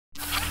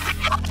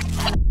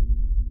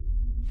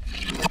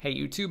Hey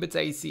YouTube, it's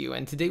ICU,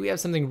 and today we have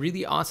something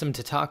really awesome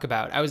to talk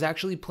about. I was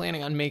actually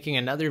planning on making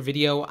another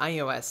video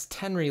iOS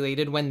 10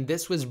 related when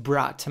this was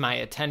brought to my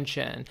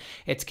attention.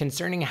 It's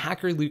concerning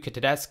hacker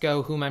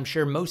Luca, whom I'm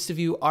sure most of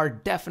you are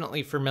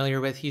definitely familiar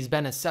with. He's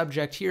been a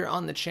subject here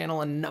on the channel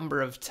a number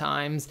of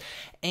times,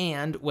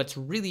 and what's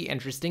really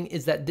interesting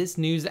is that this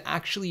news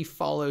actually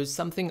follows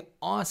something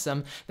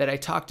awesome that I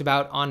talked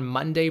about on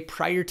Monday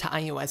prior to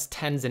iOS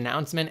 10's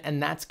announcement,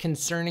 and that's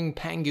concerning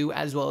Pangu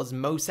as well as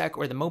MOSEC,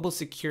 or the Mobile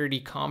Security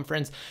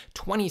Conference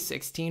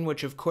 2016,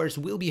 which of course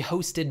will be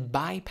hosted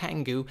by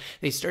Pangu.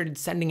 They started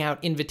sending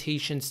out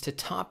invitations to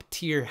top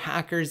tier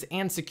hackers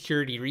and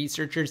security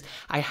researchers.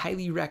 I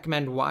highly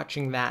recommend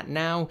watching that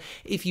now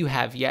if you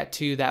have yet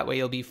to. That way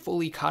you'll be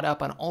fully caught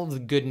up on all of the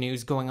good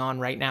news going on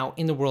right now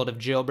in the world of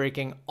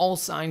jailbreaking. All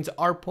signs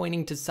are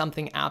pointing to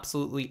something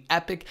absolutely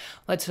epic.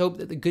 Let's hope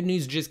that the good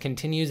news just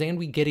continues and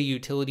we get a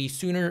utility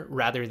sooner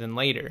rather than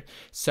later.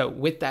 So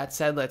with that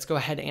said, let's go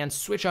ahead and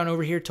switch on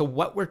over here to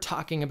what we're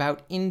talking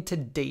about in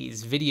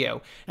today's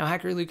video. Now,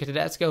 hacker Luca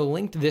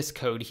linked this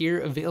code here,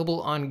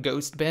 available on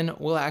Ghostbin.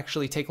 We'll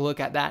actually take a look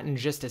at that in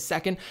just a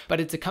second, but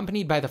it's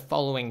accompanied by the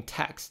following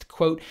text,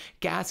 quote,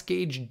 gas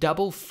gauge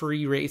double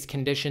free race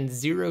condition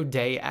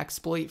 0-day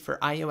exploit for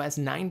iOS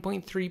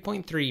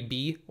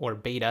 9.3.3b or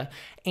beta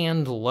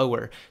and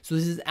lower. So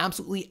this is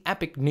absolutely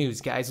epic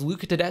news, guys.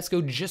 Luca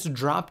just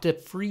dropped a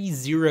free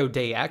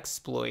 0-day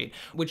exploit,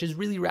 which is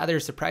really rather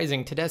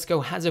surprising.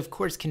 Tedesco has of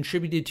course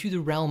contributed to the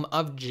realm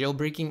of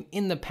jailbreaking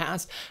in the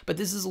past, but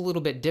this is a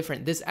little bit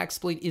different. This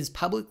exploit is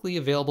publicly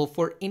available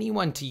for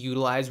anyone to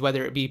utilize,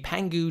 whether it be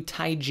Pangu,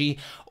 Taiji,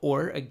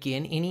 or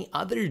again, any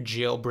other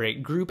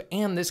jailbreak group,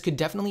 and this could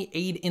definitely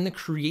aid in the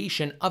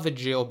creation of a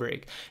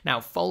jailbreak. Now,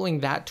 following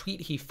that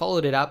tweet, he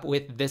followed it up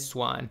with this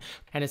one.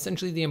 And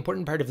essentially the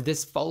important part of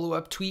this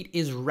follow-up tweet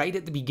is right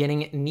at the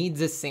beginning, it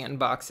needs a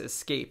sandbox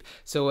escape.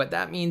 So what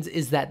that means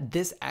is that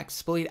this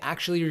exploit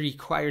actually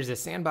requires a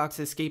sandbox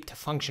escape to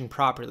function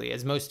properly.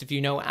 As most of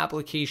you know,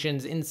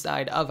 applications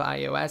inside of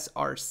iOS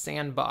are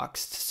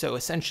sandboxed. So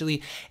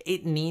essentially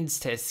it needs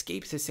to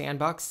escape the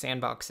sandbox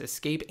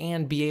escape,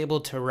 and be able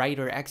to write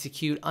or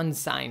execute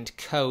unsigned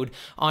code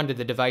onto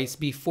the device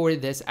before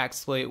this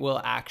exploit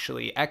will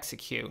actually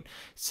execute.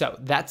 So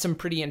that's some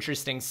pretty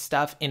interesting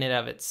stuff in and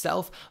of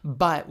itself.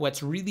 But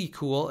what's really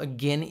cool,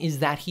 again, is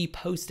that he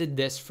posted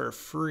this for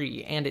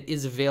free, and it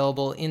is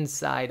available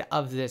inside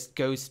of this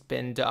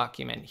Ghostbin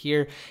document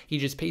here. He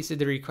just pasted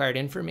the required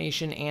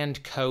information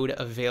and code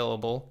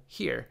available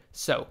here.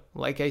 So,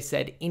 like I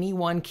said,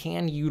 anyone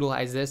can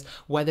utilize this,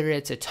 whether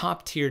it's a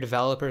top tier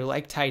developer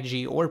like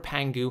Taiji or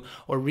Pangu,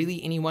 or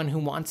really anyone who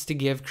wants to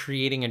give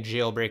creating a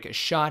jailbreak a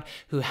shot,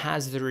 who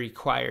has the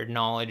required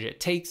knowledge it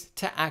takes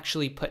to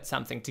actually put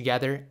something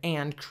together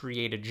and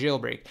create a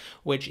jailbreak,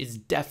 which is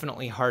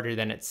definitely harder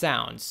than it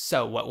sounds.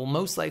 So what will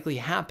most likely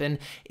happen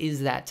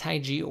is that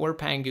Taiji or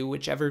Pangu,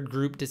 whichever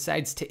group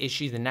decides to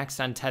issue the next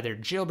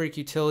untethered jailbreak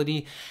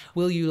utility,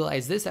 will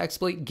utilize this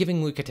exploit,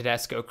 giving Luca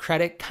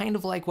credit, kind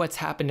of like what's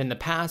happened in the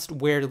past,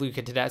 where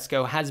Luca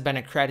has been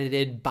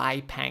accredited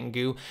by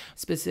Pangu,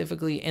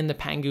 specifically in the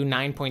Pangu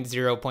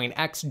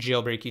 9.0.x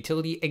jailbreak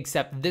utility,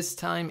 except this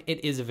time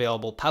it is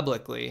available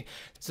publicly.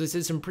 So this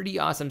is some pretty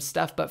awesome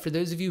stuff, but for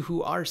those of you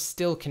who are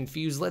still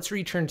confused, let's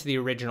return to the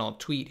original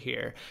tweet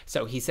here.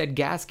 So he said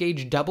gas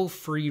gauge double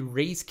free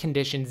race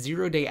condition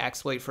 0-day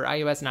exploit for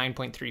iOS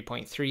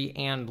 9.3.3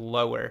 and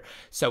lower.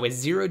 So a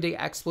 0-day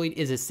exploit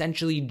is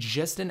essentially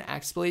just an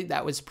exploit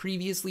that was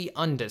previously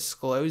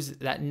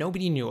undisclosed that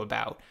nobody knew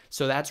about.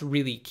 So that's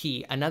really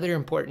key. Another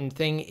important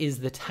thing is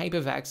the type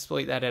of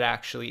exploit that it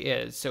actually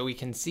is. So we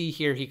can see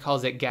here he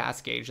calls it gas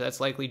gauge.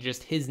 That's likely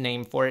just his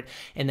name for it.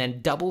 And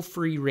then double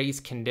free race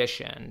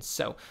condition.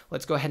 So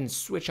let's go ahead and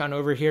switch on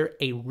over here.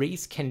 A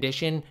race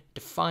condition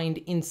defined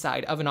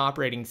inside of an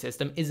operating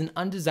system is an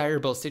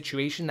undesirable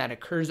situation that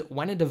occurs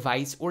when a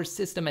device or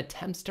system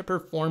attempts to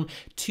perform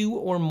two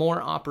or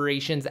more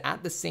operations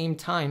at the same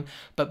time,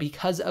 but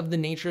because of the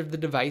nature of the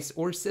device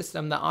or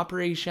system, the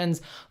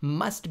operations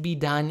must be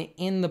done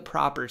in the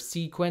proper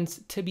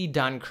sequence to be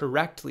done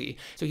correctly.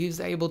 So he was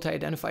able to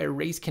identify a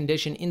race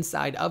condition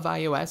inside of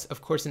iOS,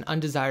 of course an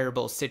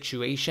undesirable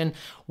situation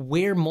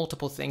where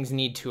multiple things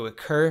need to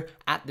occur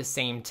at the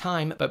same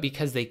time, but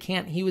because they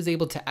can't, he was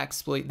able to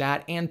exploit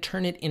that and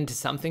turn it into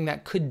something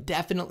that could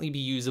definitely be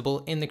usable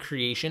in the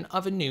creation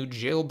of a new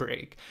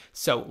jailbreak.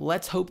 So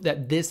let's hope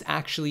that this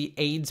actually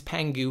aids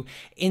Pangu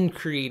in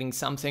creating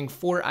something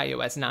for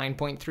iOS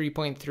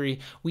 9.3.3.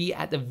 We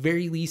at the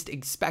very least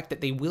expect that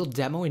they will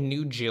demo a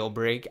new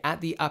jailbreak at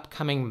the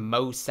upcoming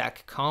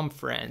MOSEC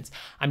conference.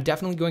 I'm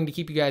definitely going to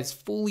keep you guys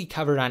fully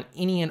covered on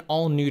any and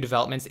all new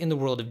developments in the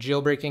world of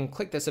jailbreaking.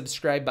 Click the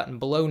subscribe button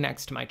below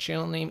next to my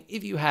channel name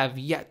if you have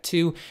yet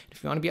to.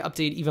 If you want to be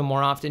updated even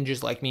more often,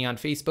 just like me on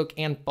Facebook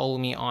and follow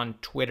me on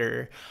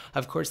Twitter.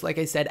 Of course, like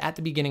I said at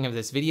the beginning of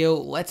this video,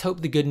 let's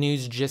hope the good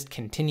news just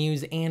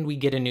continues and we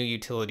get a new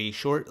utility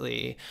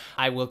shortly.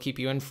 I will keep you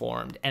you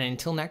informed. And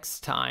until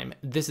next time,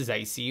 this is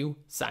ICU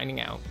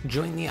signing out.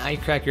 Join the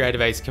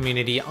iCrackUriDevice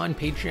community on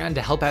Patreon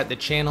to help out the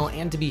channel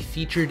and to be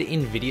featured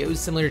in videos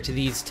similar to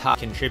these top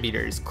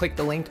contributors. Click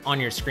the link on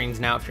your screens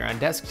now if you're on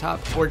desktop,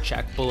 or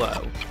check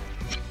below.